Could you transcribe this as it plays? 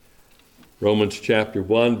Romans chapter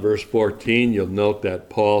 1, verse 14, you'll note that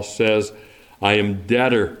Paul says, I am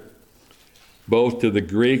debtor both to the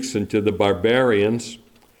Greeks and to the barbarians,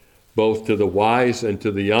 both to the wise and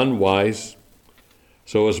to the unwise.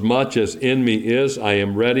 So as much as in me is, I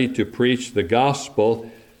am ready to preach the gospel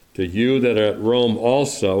to you that are at Rome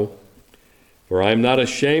also. For I am not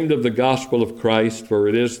ashamed of the gospel of Christ, for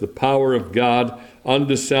it is the power of God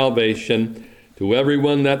unto salvation to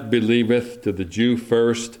everyone that believeth, to the Jew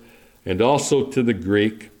first, and also to the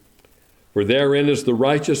Greek. For therein is the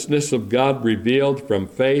righteousness of God revealed from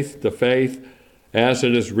faith to faith, as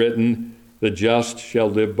it is written, the just shall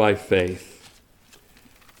live by faith.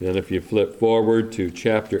 Then if you flip forward to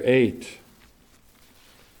chapter 8.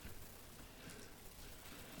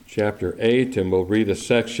 Chapter 8, and we'll read a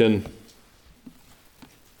section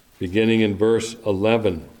beginning in verse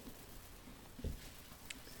 11.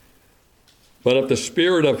 But if the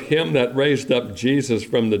Spirit of him that raised up Jesus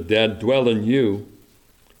from the dead dwell in you,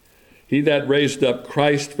 he that raised up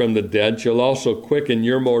Christ from the dead shall also quicken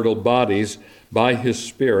your mortal bodies by his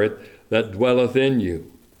Spirit that dwelleth in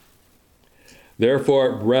you.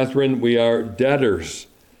 Therefore, brethren, we are debtors,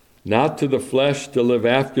 not to the flesh to live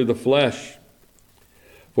after the flesh.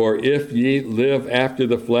 For if ye live after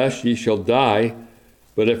the flesh, ye shall die.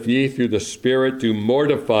 But if ye through the Spirit do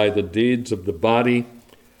mortify the deeds of the body,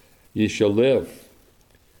 ye shall live.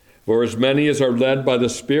 For as many as are led by the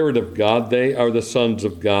Spirit of God, they are the sons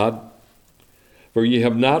of God. For ye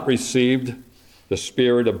have not received the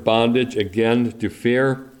spirit of bondage again to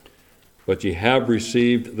fear, but ye have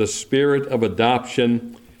received the Spirit of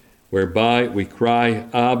adoption, whereby we cry,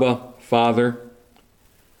 Abba, Father.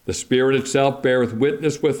 The Spirit itself beareth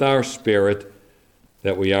witness with our spirit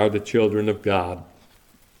that we are the children of God.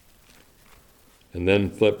 And then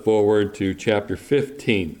flip forward to chapter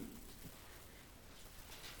 15.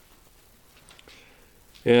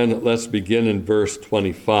 And let's begin in verse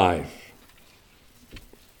 25,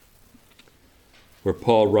 where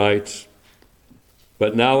Paul writes,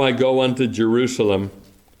 But now I go unto Jerusalem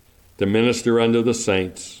to minister unto the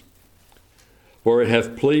saints, for it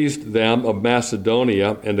hath pleased them of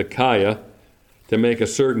Macedonia and Achaia to make a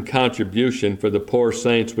certain contribution for the poor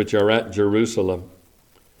saints which are at Jerusalem.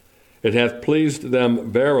 It hath pleased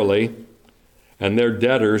them verily, and their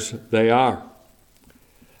debtors they are.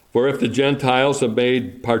 For if the Gentiles have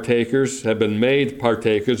been made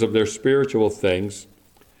partakers of their spiritual things,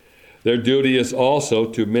 their duty is also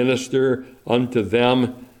to minister unto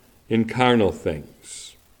them in carnal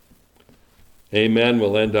things. Amen.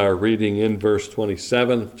 We'll end our reading in verse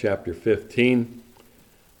 27 of chapter 15.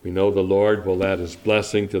 We know the Lord will add his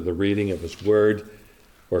blessing to the reading of his word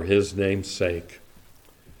for his name's sake.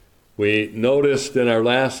 We noticed in our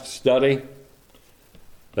last study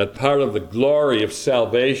that part of the glory of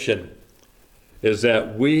salvation is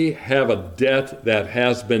that we have a debt that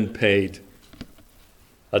has been paid,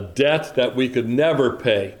 a debt that we could never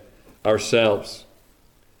pay ourselves.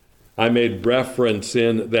 I made reference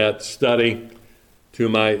in that study to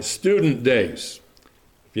my student days.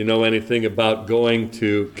 If you know anything about going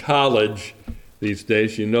to college these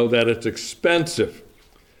days, you know that it's expensive.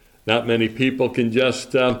 Not many people can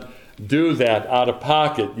just do that out of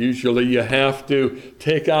pocket. Usually you have to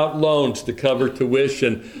take out loans to cover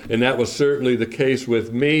tuition, and that was certainly the case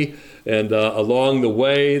with me. And along the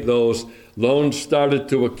way, those loans started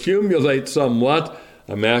to accumulate somewhat.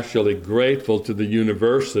 I'm actually grateful to the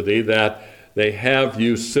university that they have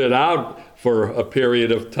you sit out for a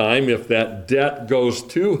period of time. If that debt goes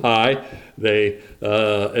too high, they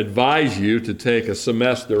advise you to take a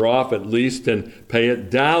semester off at least and pay it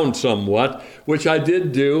down somewhat, which I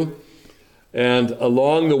did do. And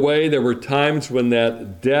along the way, there were times when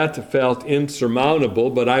that debt felt insurmountable,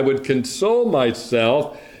 but I would console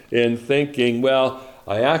myself in thinking, well,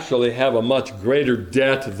 I actually have a much greater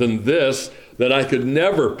debt than this that I could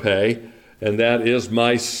never pay, and that is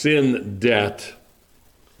my sin debt.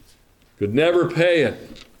 Could never pay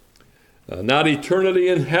it. Not eternity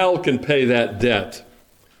in hell can pay that debt.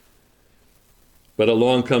 But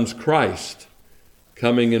along comes Christ,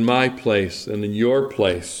 coming in my place and in your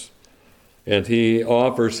place. And he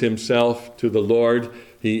offers himself to the Lord.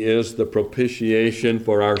 He is the propitiation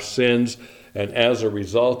for our sins. And as a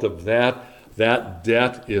result of that, that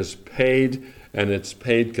debt is paid, and it's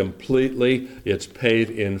paid completely. It's paid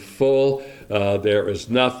in full. There is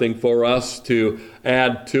nothing for us to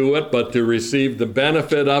add to it but to receive the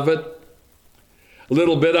benefit of it. A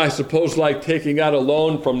little bit, I suppose, like taking out a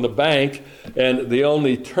loan from the bank, and the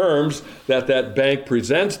only terms that that bank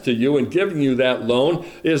presents to you in giving you that loan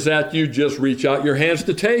is that you just reach out your hands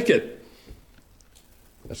to take it.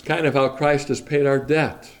 That's kind of how Christ has paid our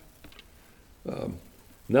debt.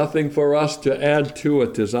 Nothing for us to add to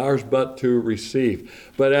it, 'tis ours but to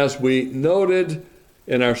receive. But as we noted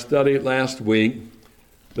in our study last week,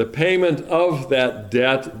 the payment of that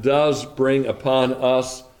debt does bring upon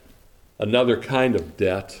us another kind of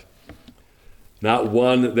debt, not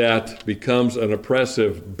one that becomes an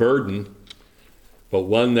oppressive burden, but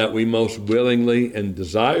one that we most willingly and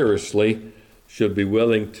desirously should be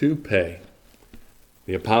willing to pay.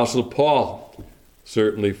 The Apostle Paul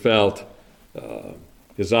certainly felt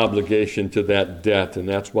his obligation to that debt, and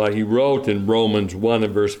that's why he wrote in Romans 1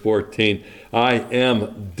 and verse 14, I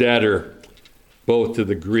am debtor both to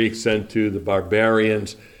the Greeks and to the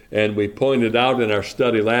barbarians. And we pointed out in our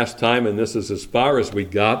study last time, and this is as far as we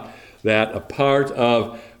got, that a part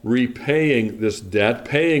of repaying this debt,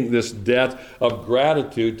 paying this debt of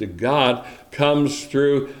gratitude to God, comes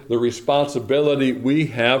through the responsibility we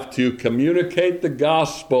have to communicate the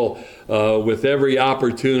gospel with every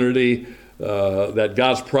opportunity that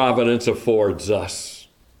God's providence affords us.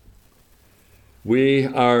 We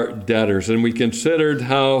are debtors, and we considered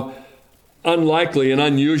how unlikely and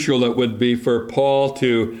unusual it would be for Paul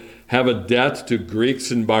to have a debt to Greeks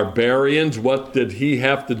and barbarians. What did he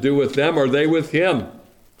have to do with them, or they with him?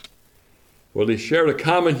 Well, he shared a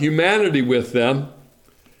common humanity with them.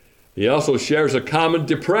 He also shares a common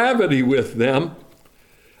depravity with them,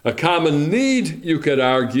 a common need, you could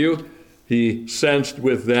argue, he sensed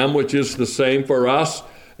with them, which is the same for us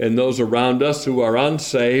and those around us who are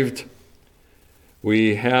unsaved.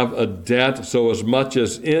 We have a debt, so as much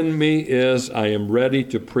as in me is, I am ready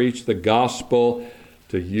to preach the gospel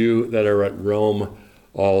to you that are at Rome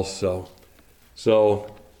also.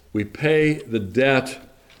 So we pay the debt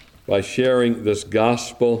by sharing this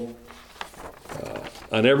gospel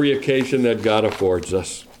on every occasion that God affords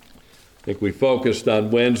us. I think we focused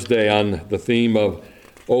on Wednesday on the theme of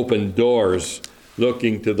open doors,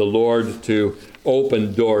 looking to the Lord to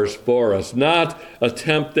open doors for us, not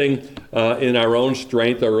attempting in our own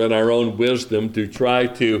strength or in our own wisdom to try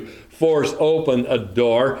to force open a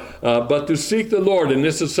door, but to seek the Lord. And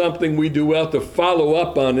this is something we do well to follow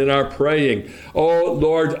up on in our praying. Oh,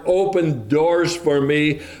 Lord, open doors for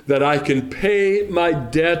me that I can pay my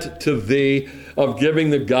debt to thee of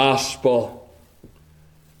giving the gospel.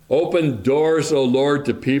 Open doors, O Lord,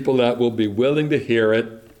 to people that will be willing to hear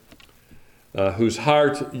it, whose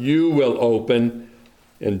heart you will open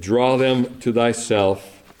and draw them to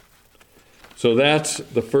thyself. So that's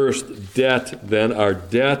the first debt then, our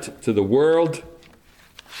debt to the world.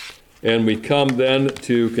 And we come then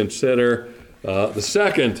to consider the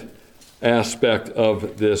second aspect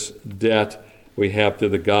of this debt we have to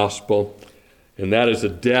the gospel, and that is a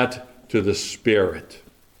debt to the Spirit.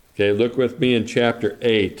 Okay, look with me in chapter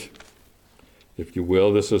 8, if you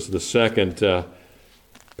will. This is the second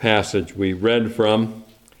passage we read from,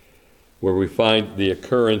 where we find the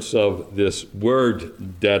occurrence of this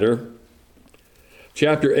word debtor.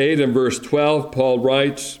 Chapter 8 and verse 12, Paul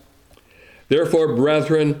writes, Therefore,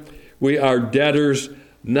 brethren, we are debtors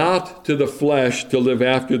not to the flesh to live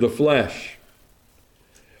after the flesh.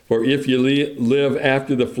 For if ye live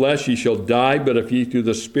after the flesh, ye shall die, but if ye through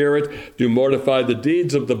the Spirit do mortify the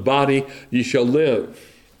deeds of the body, ye shall live.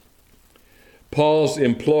 Paul's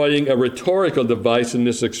employing a rhetorical device in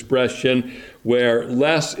this expression where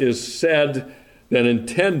less is said than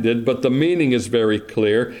intended, but the meaning is very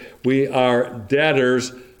clear. We are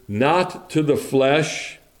debtors not to the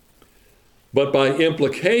flesh, but by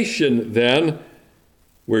implication then,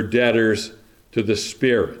 we're debtors to the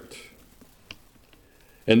Spirit.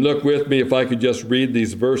 And look with me, if I could just read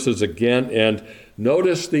these verses again, and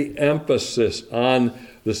notice the emphasis on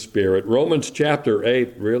the Spirit. Romans chapter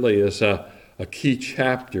 8 really is a key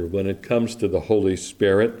chapter when it comes to the Holy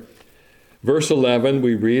Spirit. Verse 11,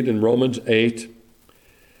 we read in Romans 8,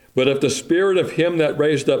 But if the Spirit of him that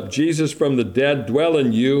raised up Jesus from the dead dwell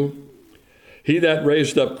in you, he that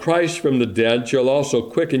raised up Christ from the dead shall also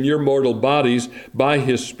quicken your mortal bodies by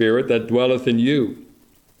his Spirit that dwelleth in you.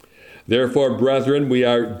 Therefore, brethren, we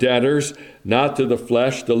are debtors, not to the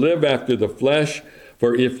flesh, to live after the flesh.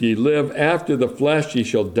 For if ye live after the flesh, ye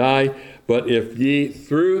shall die. But if ye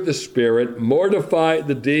through the Spirit mortify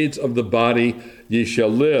the deeds of the body, ye shall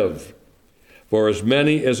live. For as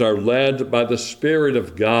many as are led by the Spirit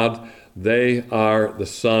of God, they are the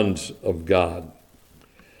sons of God.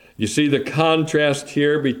 You see the contrast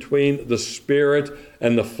here between the Spirit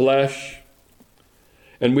and the flesh?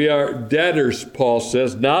 And we are debtors, Paul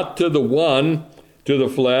says, not to the one, to the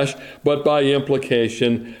flesh, but by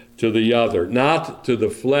implication to the other. Not to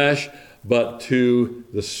the flesh, but to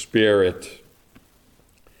the Spirit.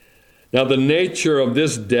 Now the nature of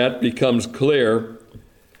this debt becomes clear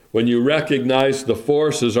when you recognize the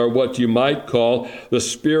forces are what you might call the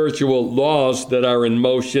spiritual laws that are in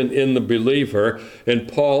motion in the believer.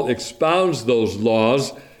 And Paul expounds those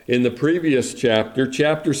laws in the previous chapter,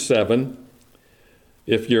 chapter 7.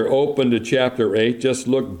 If you're open to chapter 8, just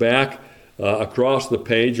look back across the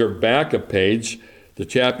page or back a page to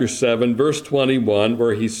chapter 7, verse 21,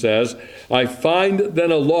 where he says, I find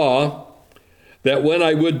then a law that when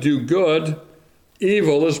I would do good,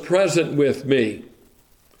 evil is present with me.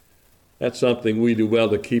 That's something we do well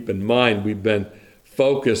to keep in mind. We've been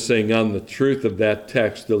focusing on the truth of that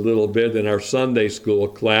text a little bit in our Sunday school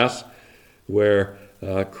class, where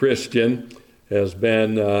Christian has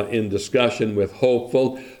been in discussion with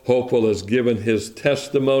Hopeful. Hopeful has given his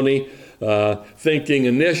testimony, thinking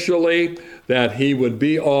initially that he would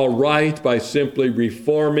be all right by simply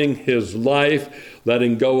reforming his life,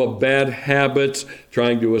 letting go of bad habits,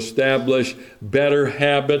 trying to establish better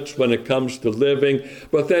habits when it comes to living,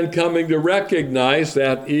 but then coming to recognize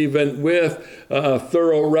that even with a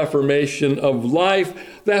thorough reformation of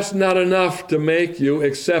life, that's not enough to make you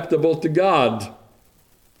acceptable to God.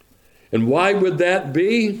 And why would that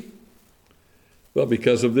be? Well,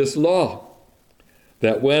 because of this law,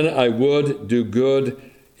 that when I would do good,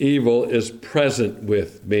 evil is present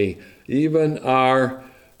with me. Even our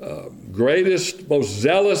greatest, most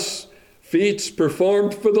zealous feats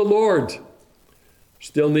performed for the Lord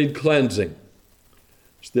still need cleansing,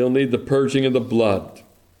 still need the purging of the blood.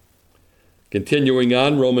 Continuing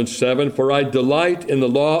on, Romans 7, for I delight in the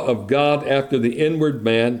law of God after the inward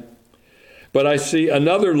man, but I see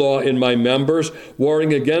another law in my members,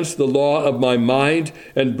 warring against the law of my mind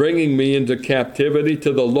and bringing me into captivity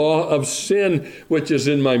to the law of sin which is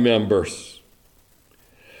in my members.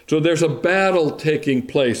 So there's a battle taking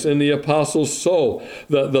place in the apostle's soul.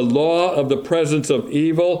 The law of the presence of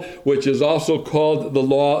evil, which is also called the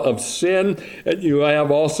law of sin. And you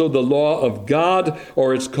have also the law of God,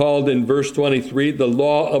 or it's called in verse 23, the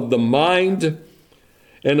law of the mind.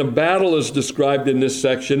 And a battle is described in this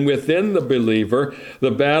section within the believer.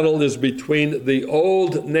 The battle is between the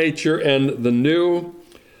old nature and the new.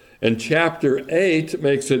 And chapter 8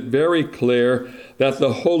 makes it very clear that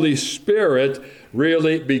the Holy Spirit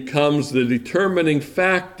really becomes the determining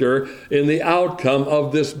factor in the outcome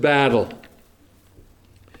of this battle.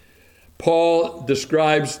 Paul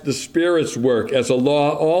describes the Spirit's work as a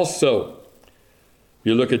law also.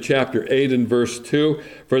 You look at chapter 8 and verse 2,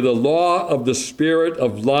 for the law of the Spirit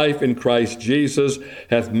of life in Christ Jesus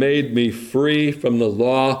hath made me free from the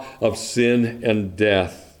law of sin and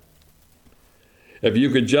death. If you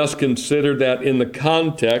could just consider that in the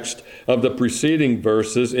context of the preceding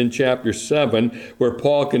verses in chapter 7, where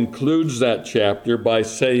Paul concludes that chapter by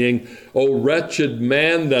saying, O wretched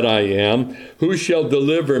man that I am, who shall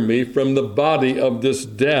deliver me from the body of this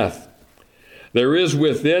death? There is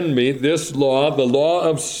within me this law, the law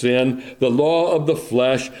of sin, the law of the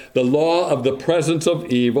flesh, the law of the presence of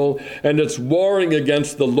evil, and it's warring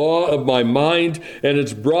against the law of my mind, and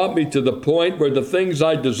it's brought me to the point where the things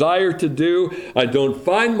I desire to do, I don't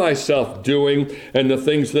find myself doing, and the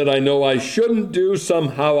things that I know I shouldn't do,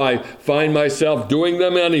 somehow I find myself doing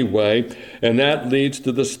them anyway, and that leads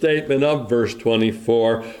to the statement of verse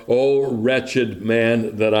 24, O wretched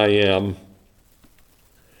man that I am.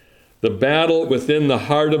 The battle within the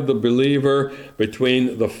heart of the believer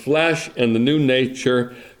between the flesh and the new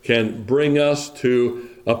nature can bring us to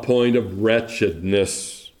a point of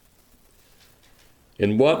wretchedness.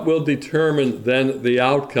 And what will determine then the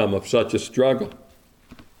outcome of such a struggle?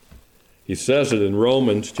 He says it in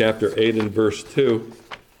Romans chapter 8 and verse 2.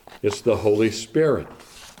 It's the Holy Spirit.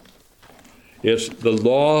 It's the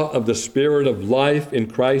law of the Spirit of life in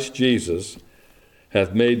Christ Jesus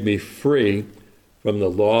hath made me free from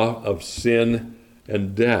the law of sin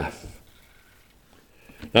and death.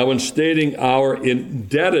 Now, in stating our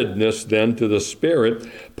indebtedness then to the Spirit,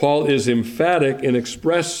 Paul is emphatic in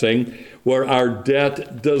expressing where our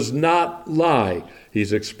debt does not lie.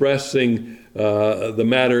 He's expressing the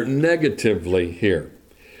matter negatively here.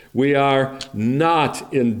 We are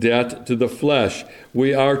not in debt to the flesh.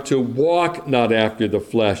 We are to walk not after the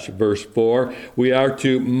flesh, verse 4. We are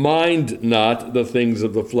to mind not the things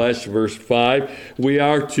of the flesh, verse 5. We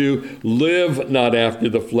are to live not after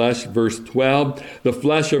the flesh, verse 12. The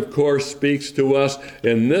flesh, of course, speaks to us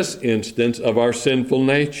in this instance of our sinful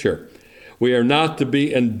nature. We are not to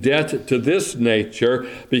be in debt to this nature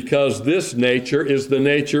because this nature is the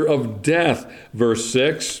nature of death, verse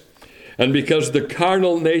 6. And because the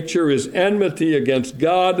carnal nature is enmity against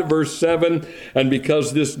God, verse 7, and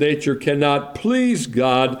because this nature cannot please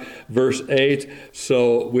God, verse 8,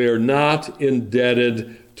 so we're not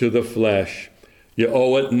indebted to the flesh. You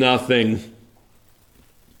owe it nothing.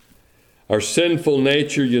 Our sinful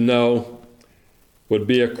nature, would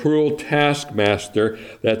be a cruel taskmaster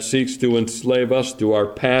that seeks to enslave us to our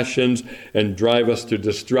passions and drive us to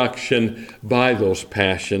destruction by those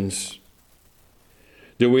passions.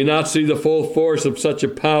 Do we not see the full force of such a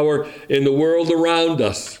power in the world around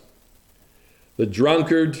us? The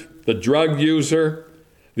drunkard, the drug user,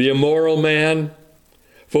 the immoral man,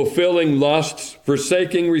 fulfilling lusts,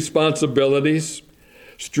 forsaking responsibilities,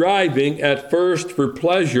 striving at first for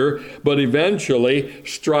pleasure, but eventually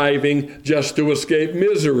striving just to escape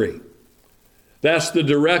misery. That's the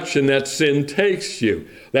direction that sin takes you.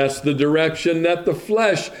 That's the direction that the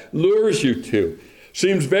flesh lures you to.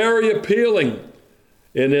 Seems very appealing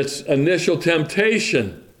in its initial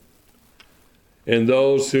temptation. And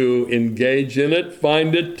those who engage in it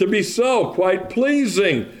find it to be so. Quite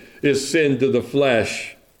pleasing is sin to the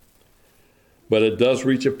flesh. But it does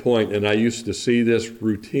reach a point, and I used to see this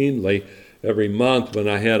routinely every month when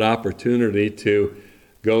I had opportunity to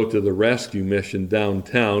go to the rescue mission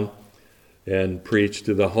downtown and preach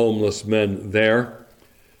to the homeless men there.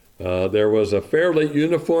 There was a fairly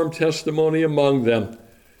uniform testimony among them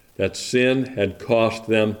that sin had cost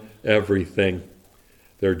them everything.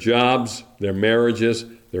 Their jobs, their marriages,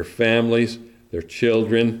 their families, their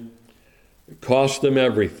children. It cost them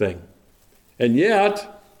everything. And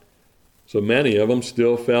yet, so many of them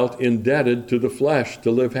still felt indebted to the flesh,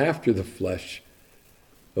 to live after the flesh,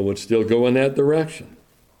 and would still go in that direction.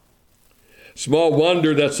 Small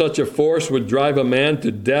wonder that such a force would drive a man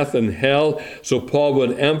to death and hell, so Paul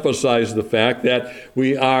would emphasize the fact that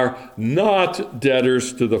we are not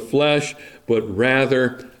debtors to the flesh, but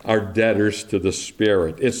rather are debtors to the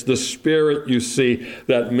Spirit. It's the Spirit, you see,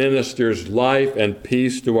 that ministers life and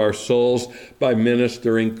peace to our souls by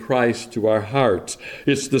ministering Christ to our hearts.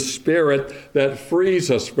 It's the Spirit that frees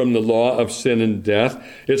us from the law of sin and death.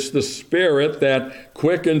 It's the Spirit that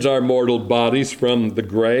quickens our mortal bodies from the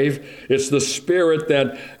grave. It's the Spirit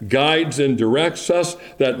that guides and directs us,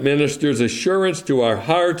 that ministers assurance to our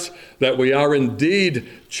hearts that we are indeed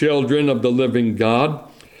children of the living God.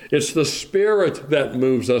 It's the Spirit that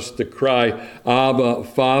moves us to cry, Abba,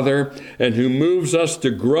 Father, and who moves us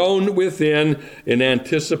to groan within in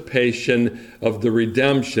anticipation of the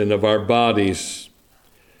redemption of our bodies.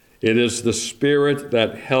 It is the Spirit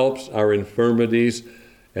that helps our infirmities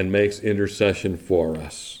and makes intercession for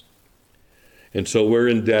us. And so we're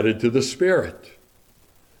indebted to the Spirit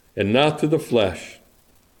and not to the flesh.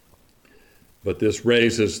 But this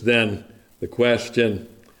raises then the question,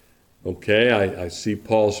 okay, I see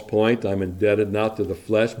Paul's point. I'm indebted not to the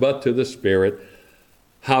flesh, but to the Spirit.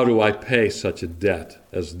 How do I pay such a debt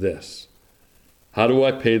as this? How do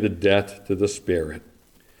I pay the debt to the Spirit?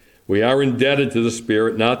 We are indebted to the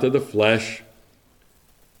Spirit, not to the flesh.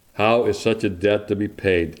 How is such a debt to be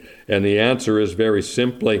paid? And the answer is very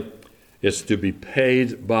simply, it's to be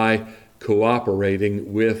paid by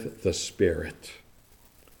cooperating with the Spirit.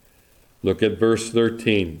 Look at verse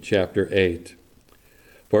 13, chapter 8.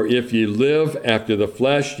 For if ye live after the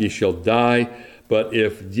flesh, ye shall die. But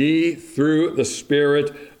if ye through the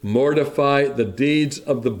Spirit mortify the deeds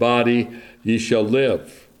of the body, ye shall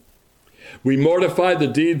live. We mortify the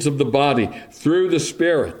deeds of the body through the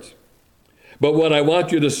Spirit. But what I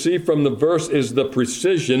want you to see from the verse is the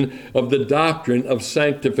precision of the doctrine of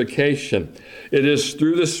sanctification. It is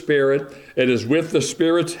through the Spirit. It is with the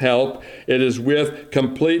Spirit's help. It is with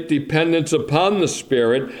complete dependence upon the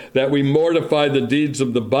Spirit that we mortify the deeds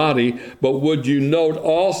of the body. But would you note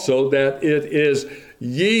also that it is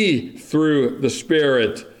ye through the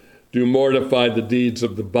Spirit do mortify the deeds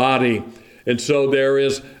of the body. And so there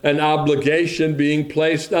is an obligation being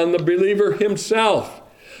placed on the believer himself.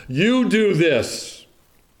 You do this.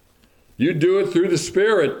 You do it through the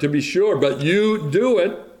Spirit, to be sure, but you do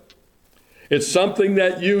it. It's something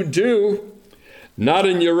that you do, not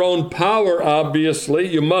in your own power,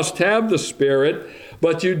 obviously. You must have the Spirit,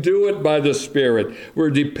 but you do it by the Spirit. We're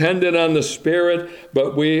dependent on the Spirit,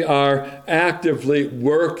 but we are actively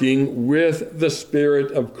working with the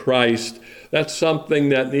Spirit of Christ. That's something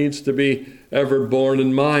that needs to be ever borne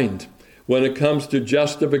in mind. When it comes to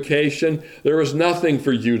justification, there is nothing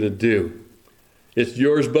for you to do. It's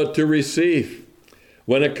yours but to receive.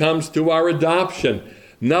 When it comes to our adoption,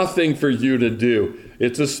 nothing for you to do.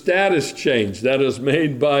 It's a status change that is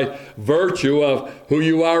made by virtue of who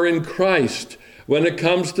you are in Christ. When it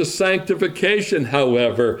comes to sanctification,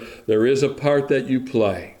 however, there is a part that you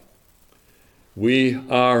play. We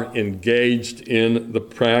are engaged in the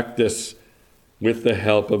practice with the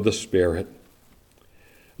help of the Spirit.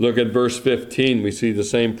 Look at verse 15. We see the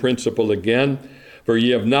same principle again. For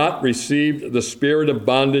ye have not received the spirit of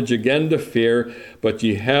bondage again to fear, but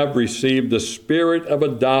ye have received the spirit of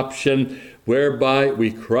adoption, whereby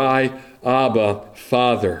we cry, Abba,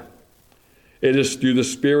 Father. It is through the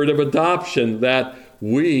spirit of adoption that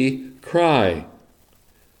we cry.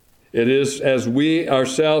 It is as we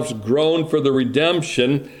ourselves groan for the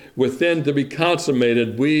redemption within to be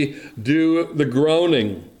consummated, we do the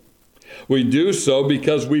groaning. We do so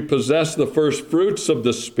because we possess the first fruits of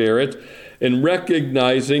the Spirit, in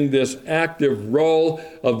recognizing this active role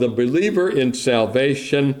of the believer in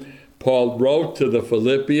salvation. Paul wrote to the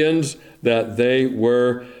Philippians that they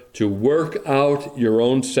were to work out your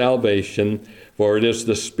own salvation, for it is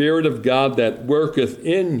the Spirit of God that worketh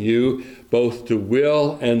in you, both to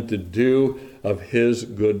will and to do of his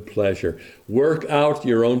good pleasure. Work out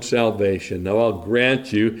your own salvation. Now, I'll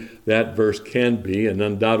grant you that verse can be, and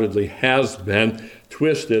undoubtedly has been,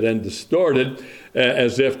 twisted and distorted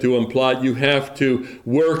as if to imply you have to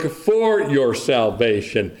work for your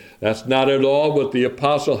salvation. That's not at all what the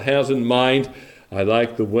apostle has in mind. I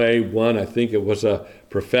like the way one, I think it was a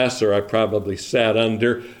professor I probably sat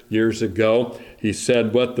under years ago, he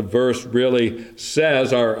said what the verse really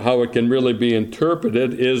says, or how it can really be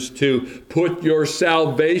interpreted, is to put your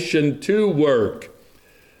salvation to work.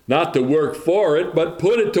 Not to work for it, but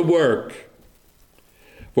put it to work.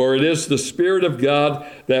 For it is the Spirit of God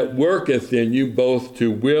that worketh in you both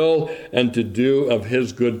to will and to do of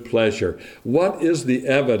his good pleasure. What is the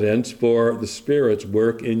evidence for the Spirit's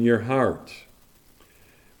work in your heart?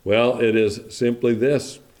 Well, it is simply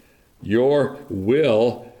this. Your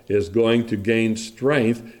will is going to gain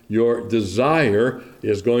strength. Your desire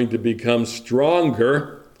is going to become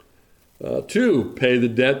stronger to pay the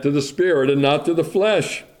debt to the Spirit and not to the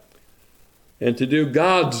flesh, and to do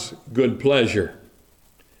God's good pleasure.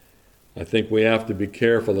 I think we have to be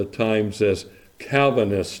careful at times as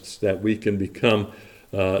Calvinists that we can become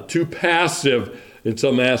too passive in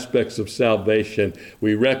some aspects of salvation.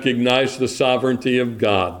 We recognize the sovereignty of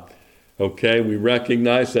God. Okay, we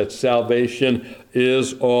recognize that salvation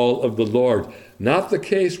is all of the Lord. Not the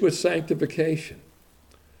case with sanctification.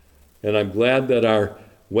 And I'm glad that our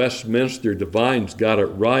Westminster divines got it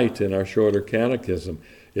right in our Shorter Catechism.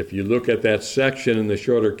 If you look at that section in the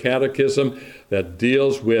Shorter Catechism that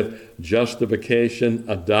deals with justification,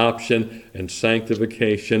 adoption, and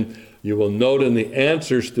sanctification, you will note in the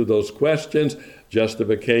answers to those questions,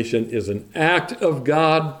 justification is an act of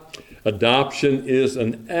God. Adoption is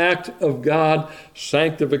an act of God.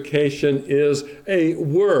 Sanctification is a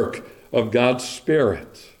work of God's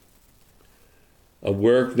Spirit. A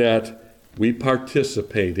work that we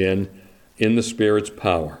participate in the Spirit's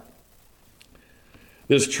power.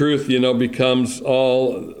 This truth, becomes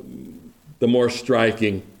all the more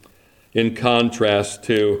striking in contrast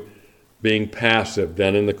to being passive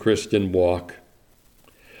than in the Christian walk.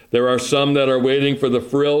 There are some that are waiting for the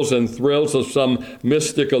frills and thrills of some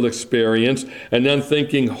mystical experience, and then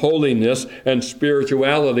thinking holiness and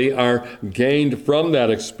spirituality are gained from that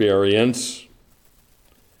experience.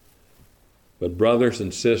 But brothers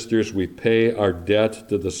and sisters, we pay our debt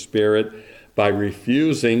to the Spirit by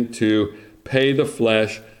refusing to pay the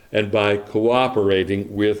flesh and by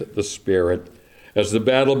cooperating with the Spirit. As the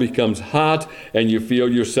battle becomes hot and you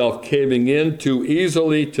feel yourself caving in too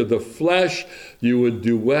easily to the flesh, you would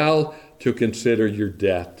do well to consider your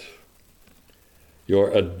debt.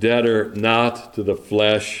 You're a debtor not to the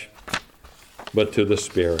flesh, but to the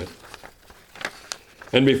Spirit.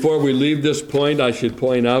 And before we leave this point, I should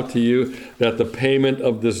point out to you that the payment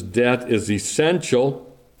of this debt is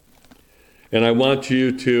essential. And I want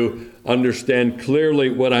you to understand clearly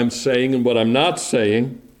what I'm saying and what I'm not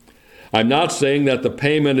saying. I'm not saying that the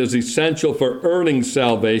payment is essential for earning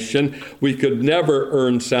salvation. We could never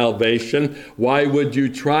earn salvation. Why would you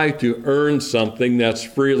try to earn something that's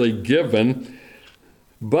freely given?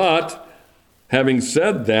 But having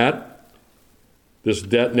said that, this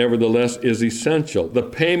debt nevertheless is essential. The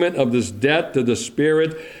payment of this debt to the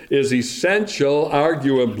Spirit is essential,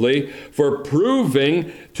 arguably, for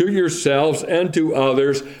proving to yourselves and to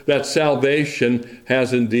others that salvation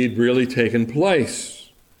has indeed really taken place.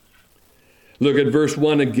 Look at verse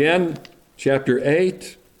 1 again, chapter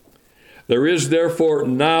 8. There is therefore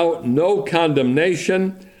now no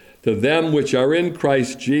condemnation to them which are in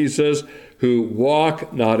Christ Jesus, who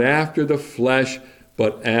walk not after the flesh,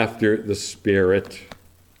 but after the Spirit.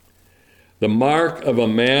 The mark of a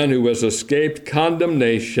man who has escaped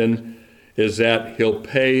condemnation is that he'll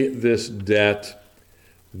pay this debt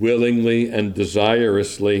willingly and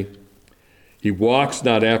desirously. He walks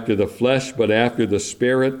not after the flesh, but after the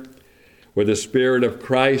Spirit. Where the Spirit of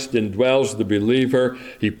Christ indwells the believer,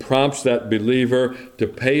 he prompts that believer to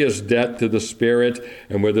pay his debt to the Spirit.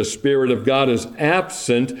 And where the Spirit of God is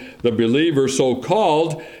absent, the believer,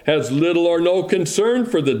 so-called, has little or no concern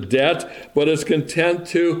for the debt, but is content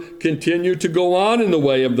to continue to go on in the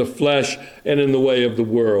way of the flesh and in the way of the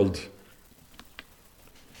world.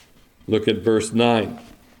 Look at verse 9.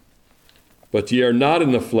 But ye are not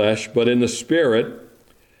in the flesh, but in the Spirit,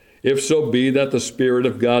 if so be that the Spirit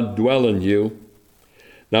of God dwell in you.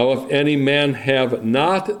 Now if any man have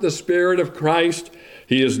not the Spirit of Christ,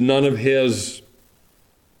 he is none of his.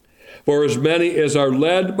 For as many as are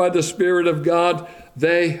led by the Spirit of God,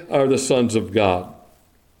 they are the sons of God.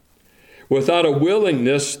 Without a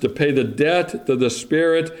willingness to pay the debt to the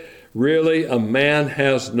Spirit, really a man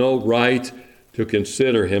has no right to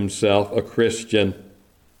consider himself a Christian.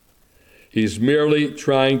 He's merely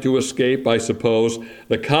trying to escape, I suppose,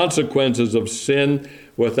 the consequences of sin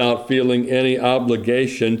without feeling any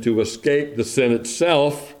obligation to escape the sin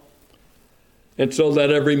itself. And so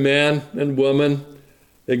let every man and woman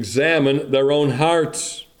examine their own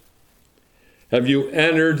hearts. Have you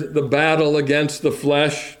entered the battle against the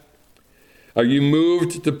flesh? Are you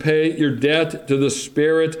moved to pay your debt to the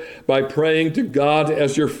Spirit by praying to God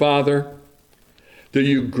as your Father? Do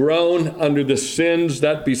you groan under the sins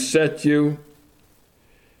that beset you?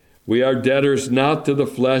 We are debtors not to the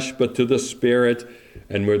flesh, but to the Spirit.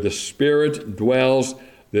 And where the Spirit dwells,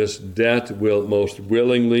 this debt will most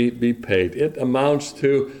willingly be paid. It amounts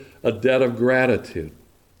to a debt of gratitude.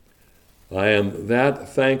 I am that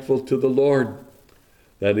thankful to the Lord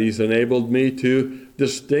that he's enabled me to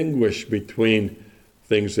distinguish between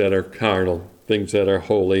things that are carnal, things that are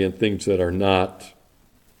holy, and things that are not.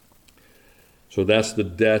 So that's the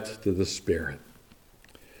debt to the Spirit.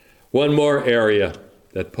 One more area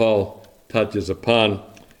that Paul touches upon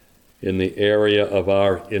in the area of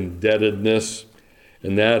our indebtedness,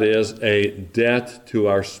 and that is a debt to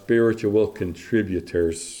our spiritual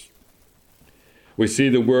contributors. We see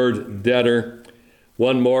the word debtor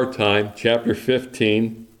one more time, chapter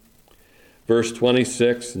 15, verse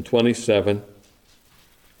 26 and 27.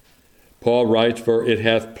 Paul writes, For it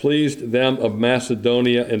hath pleased them of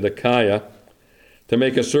Macedonia and Achaia to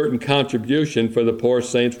make a certain contribution for the poor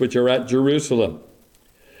saints which are at Jerusalem.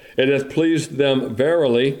 It hath pleased them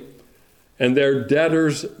verily, and their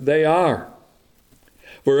debtors they are.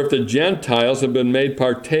 For if the Gentiles have been made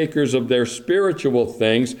partakers of their spiritual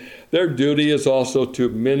things, their duty is also to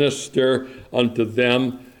minister unto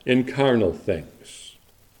them in carnal things.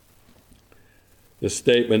 This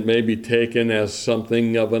statement may be taken as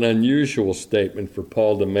something of an unusual statement for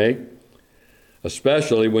Paul to make,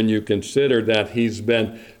 especially when you consider that he's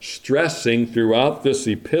been stressing throughout this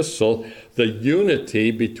epistle the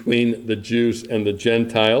unity between the Jews and the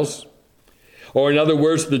Gentiles. Or in other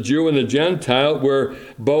words, the Jew and the Gentile were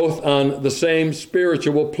both on the same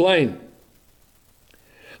spiritual plane.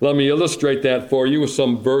 Let me illustrate that for you with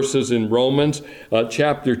some verses in Romans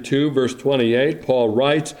chapter 2, verse 28. Paul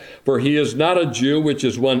writes, For he is not a Jew which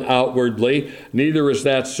is one outwardly, neither is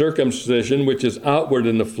that circumcision which is outward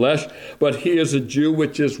in the flesh, but he is a Jew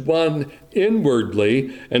which is one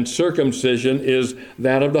inwardly, and circumcision is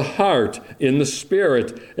that of the heart, in the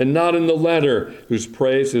spirit, and not in the letter, whose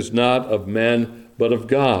praise is not of men, but of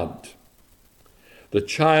God. The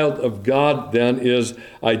child of God, then, is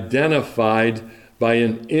identified by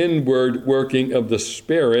an inward working of the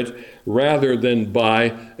Spirit rather than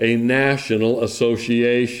by a national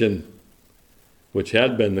association, which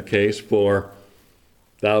had been the case for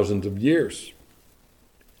thousands of years.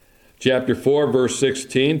 Chapter 4, verse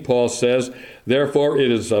 16, Paul says, Therefore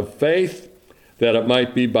it is of faith, that it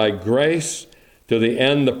might be by grace, to the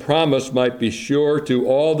end the promise might be sure to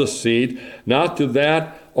all the seed, not to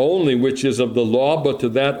that only which is of the law, but to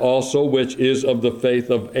that also which is of the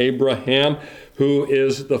faith of Abraham, who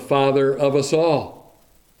is the father of us all.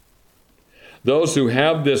 Those who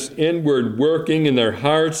have this inward working in their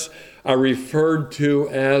hearts are referred to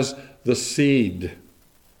as the seed.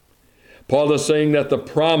 Paul is saying that the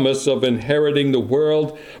promise of inheriting the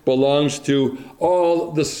world belongs to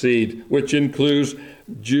all the seed, which includes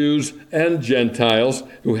Jews and Gentiles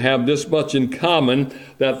who have this much in common,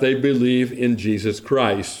 that they believe in Jesus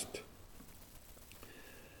Christ.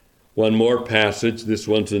 One more passage, this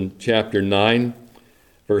one's in chapter 9,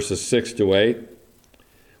 verses 6 to 8,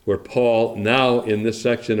 where Paul, now in this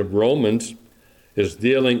section of Romans, is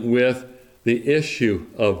dealing with the issue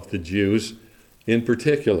of the Jews in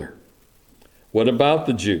particular. What about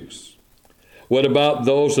the Jews? What about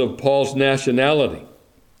those of Paul's nationality?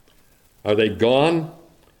 Are they gone?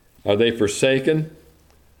 Are they forsaken?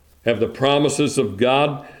 Have the promises of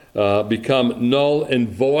God become null and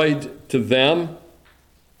void to them?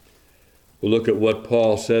 We'll look at what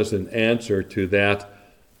Paul says in answer to that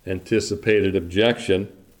anticipated objection.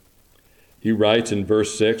 He writes in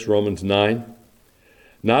verse 6, Romans 9,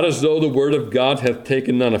 "Not as though the word of God hath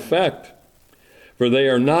taken none effect, for they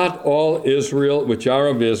are not all Israel which are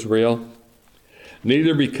of Israel,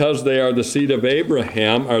 neither because they are the seed of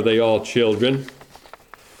Abraham are they all children.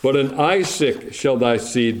 But in Isaac shall thy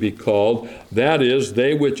seed be called, that is,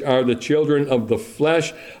 they which are the children of the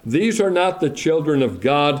flesh. These are not the children of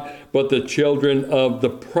God, but the children of the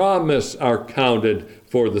promise are counted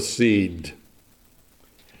for the seed."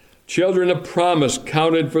 Children of promise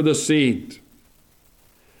counted for the seed.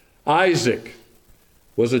 Isaac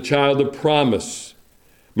was a child of promise,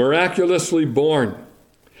 miraculously born,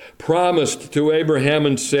 promised to Abraham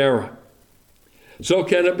and Sarah. So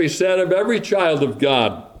can it be said of every child of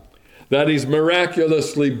God, that he's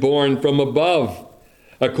miraculously born from above,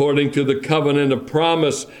 according to the covenant of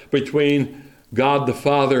promise between God the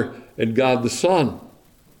Father and God the Son.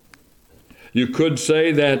 You could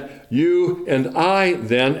say that you and I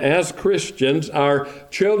then, as Christians, are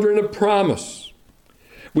children of promise.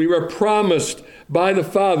 We were promised by the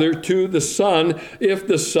Father to the Son if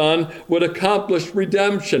the Son would accomplish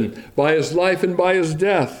redemption by his life and by his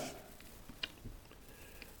death.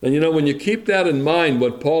 And when you keep that in mind,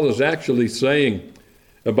 what Paul is actually saying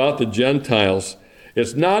about the Gentiles,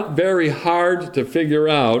 it's not very hard to figure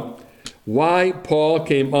out why Paul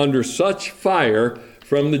came under such fire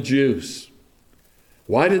from the Jews.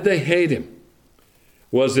 Why did they hate him?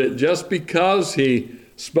 Was it just because he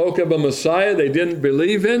spoke of a Messiah they didn't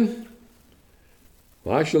believe in?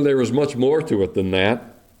 Well, actually, there was much more to it than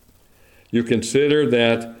that. You consider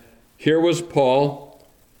that here was Paul,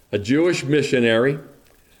 a Jewish missionary,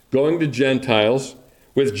 going to Gentiles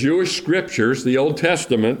with Jewish scriptures, the Old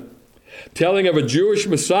Testament, telling of a Jewish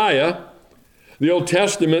Messiah, the Old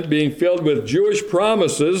Testament being filled with Jewish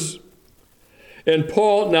promises. And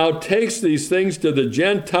Paul now takes these things to the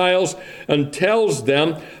Gentiles and tells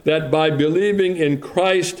them that by believing in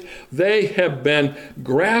Christ, they have been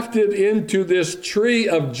grafted into this tree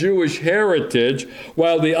of Jewish heritage,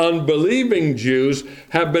 while the unbelieving Jews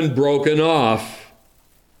have been broken off.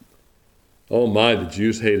 Oh my, the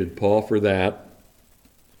Jews hated Paul for that.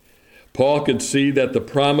 Paul could see that the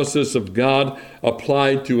promises of God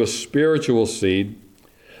applied to a spiritual seed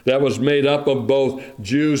that was made up of both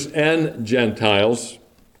Jews and Gentiles.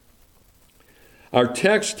 Our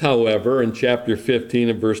text, however, in chapter 15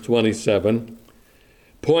 and verse 27,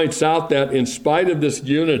 points out that in spite of this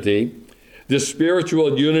unity, this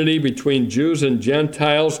spiritual unity between Jews and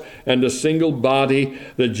Gentiles and a single body,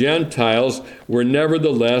 the Gentiles were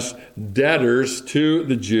nevertheless debtors to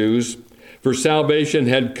the Jews, for salvation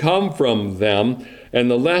had come from them. And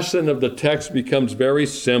the lesson of the text becomes very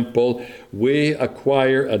simple. We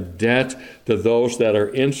acquire a debt to those that are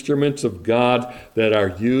instruments of God, that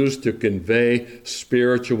are used to convey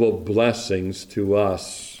spiritual blessings to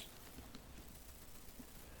us.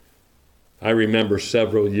 I remember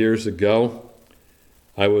several years ago,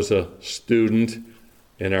 I was a student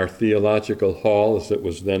in our theological hall, as it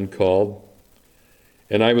was then called,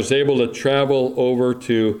 and I was able to travel over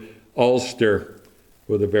to Ulster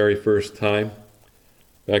for the very first time.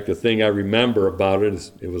 In fact, the thing I remember about it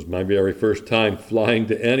is it was my very first time flying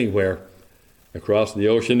to anywhere across the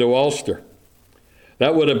ocean to Ulster.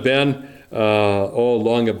 That would have been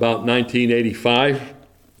along about 1985.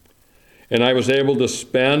 And I was able to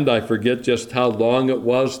spend, I forget just how long it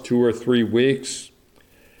was, 2 or 3 weeks,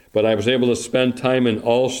 but I was able to spend time in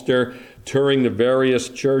Ulster, touring the various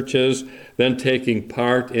churches, then taking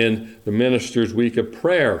part in the Ministers' Week of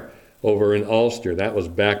Prayer over in Ulster. That was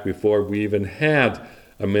back before we even had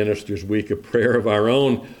a Ministers' Week of Prayer of our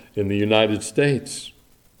own in the United States.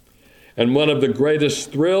 And one of the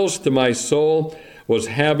greatest thrills to my soul was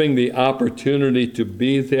having the opportunity to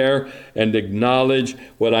be there and acknowledge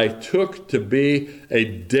what I took to be a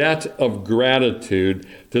debt of gratitude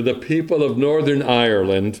to the people of Northern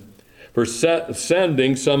Ireland for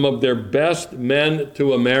sending some of their best men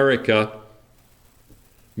to America,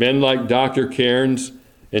 men like Dr. Cairns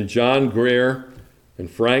and John Greer and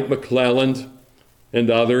Frank McClelland and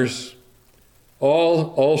others,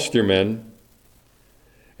 all Ulstermen.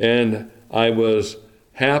 And I was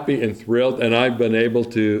happy and thrilled, and I've been able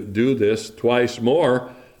to do this twice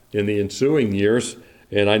more in the ensuing years,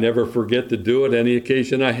 and I never forget to do it any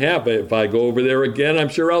occasion I have. If I go over there again, I'm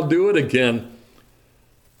sure I'll do it again.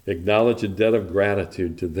 Acknowledge a debt of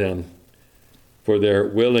gratitude to them for their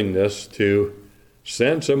willingness to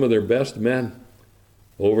send some of their best men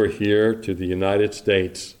over here to the United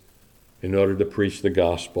States in order to preach the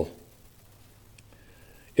gospel.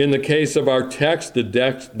 In the case of our text, the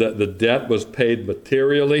debt was paid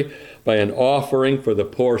materially by an offering for the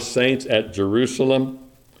poor saints at Jerusalem.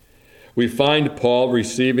 We find Paul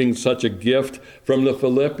receiving such a gift from the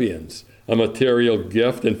Philippians, a material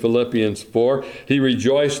gift in Philippians 4. He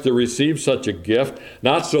rejoiced to receive such a gift,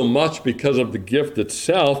 not so much because of the gift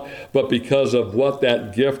itself, but because of what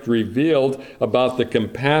that gift revealed about the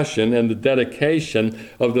compassion and the dedication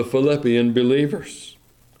of the Philippian believers.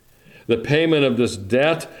 The payment of this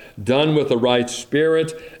debt, done with the right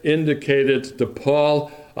spirit, indicated to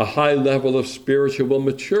Paul a high level of spiritual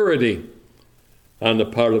maturity on the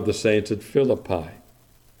part of the saints at Philippi.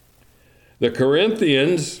 The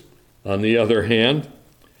Corinthians, on the other hand,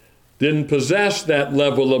 didn't possess that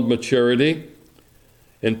level of maturity,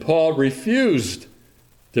 and Paul refused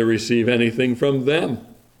to receive anything from them.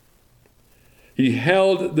 He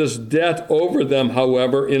held this debt over them,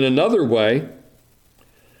 however, in another way.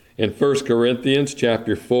 In 1 Corinthians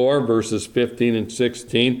chapter 4, verses 15 and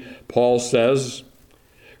 16, Paul says,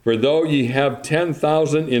 "For though ye have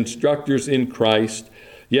 10,000 instructors in Christ,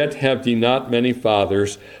 yet have ye not many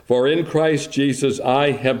fathers. For in Christ Jesus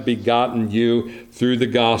I have begotten you through the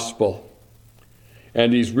gospel."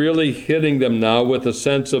 And he's really hitting them now with a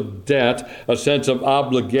sense of debt, a sense of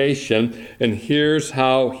obligation. And here's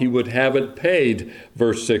how he would have it paid.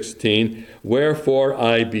 Verse 16, "Wherefore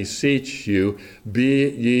I beseech you, be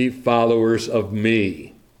ye followers of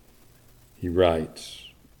me," he writes.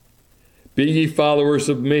 "Be ye followers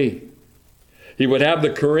of me." He would have the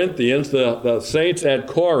Corinthians, the saints at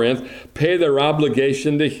Corinth, pay their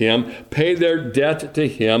obligation to him, pay their debt to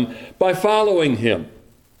him by following him.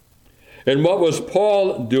 And what was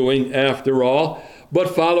Paul doing, after all,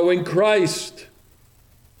 but following Christ?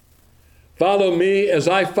 Follow me as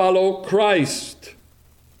I follow Christ.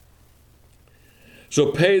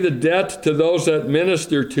 So pay the debt to those that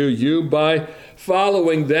minister to you by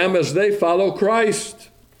following them as they follow Christ.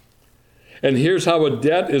 And here's how a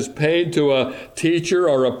debt is paid to a teacher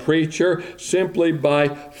or a preacher: simply by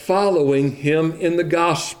following him in the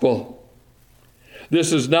gospel.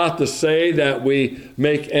 This is not to say that we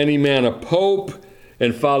make any man a pope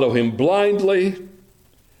and follow him blindly,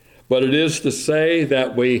 but it is to say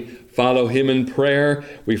that we follow him in prayer,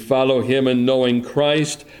 we follow him in knowing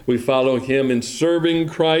Christ, we follow him in serving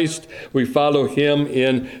Christ, we follow him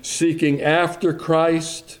in seeking after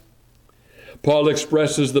Christ. Paul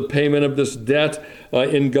expresses the payment of this debt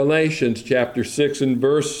in Galatians chapter 6 and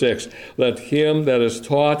verse 6. "Let him that is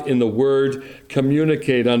taught in the word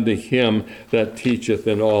communicate unto him that teacheth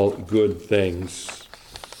in all good things."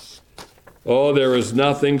 Oh, there is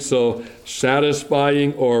nothing so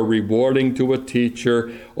satisfying or rewarding to a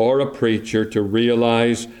teacher or a preacher to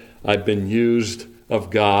realize I've been used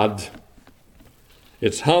of God.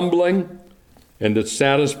 It's humbling and it's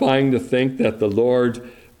satisfying to think that the Lord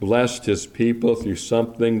blessed his people through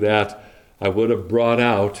something that I would have brought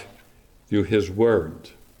out through his word.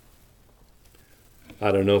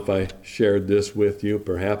 I don't know if I shared this with you.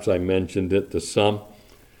 Perhaps I mentioned it to some.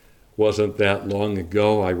 Wasn't that long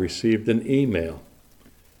ago I received an email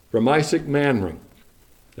from Isaac Manring,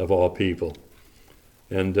 of all people.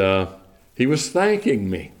 And he was thanking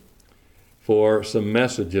me for some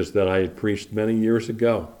messages that I had preached many years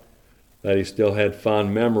ago, that he still had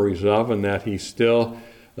fond memories of and that he still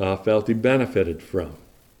felt he benefited from.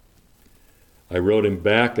 I wrote him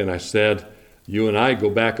back and I said, "You and I go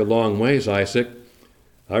back a long ways, Isaac.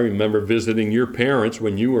 I remember visiting your parents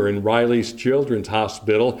when you were in Riley's Children's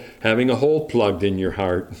Hospital having a hole plugged in your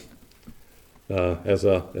heart as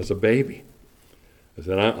a baby." I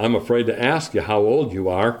said, "I'm afraid to ask you how old you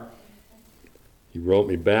are." He wrote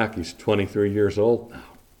me back, he's 23 years old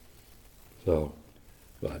now. So,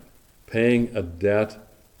 but paying a debt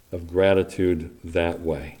of gratitude that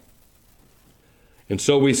way. And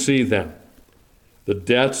so we see then the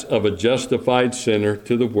debts of a justified sinner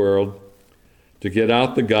to the world, to get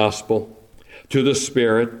out the gospel, to the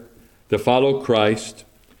Spirit, to follow Christ,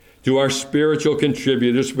 to our spiritual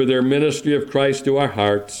contributors for their ministry of Christ to our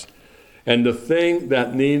hearts. And the thing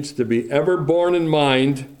that needs to be ever borne in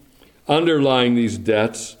mind, underlying these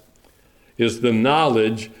debts, is the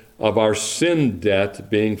knowledge of our sin debt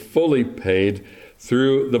being fully paid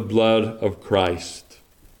through the blood of Christ.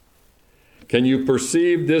 Can you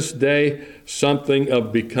perceive this day something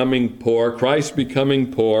of becoming poor, Christ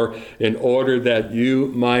becoming poor, in order that you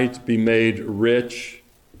might be made rich?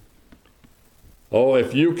 Oh,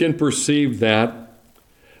 if you can perceive that,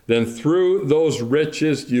 then through those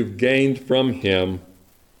riches you've gained from him,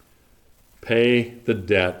 pay the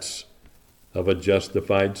debts of a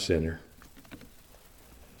justified sinner.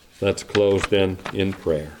 Let's close then in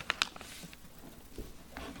prayer.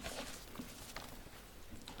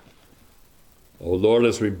 O Lord,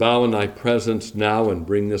 as we bow in thy presence now and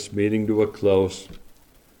bring this meeting to a close,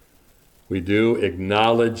 we do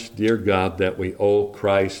acknowledge, dear God, that we owe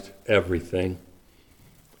Christ everything.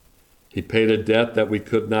 He paid a debt that we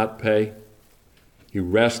could not pay. He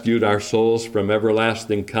rescued our souls from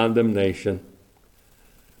everlasting condemnation.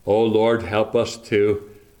 O Lord, help us to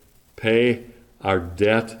pay our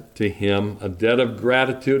debt to him, a debt of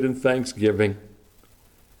gratitude and thanksgiving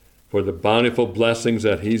for the bountiful blessings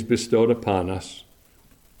that he's bestowed upon us.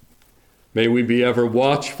 May we be ever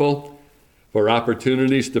watchful for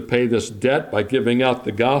opportunities to pay this debt by giving out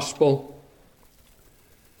the gospel.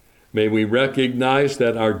 May we recognize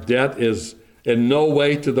that our debt is in no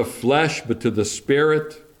way to the flesh, but to the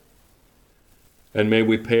Spirit. And may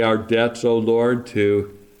we pay our debts, O Lord,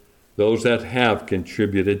 to those that have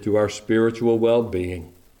contributed to our spiritual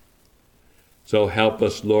well-being. So help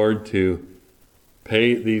us, Lord, to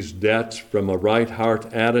pay these debts from a right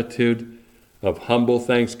heart attitude of humble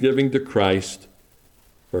thanksgiving to Christ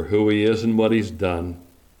for who he is and what he's done.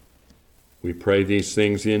 We pray these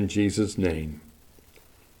things in Jesus' name.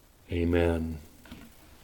 Amen.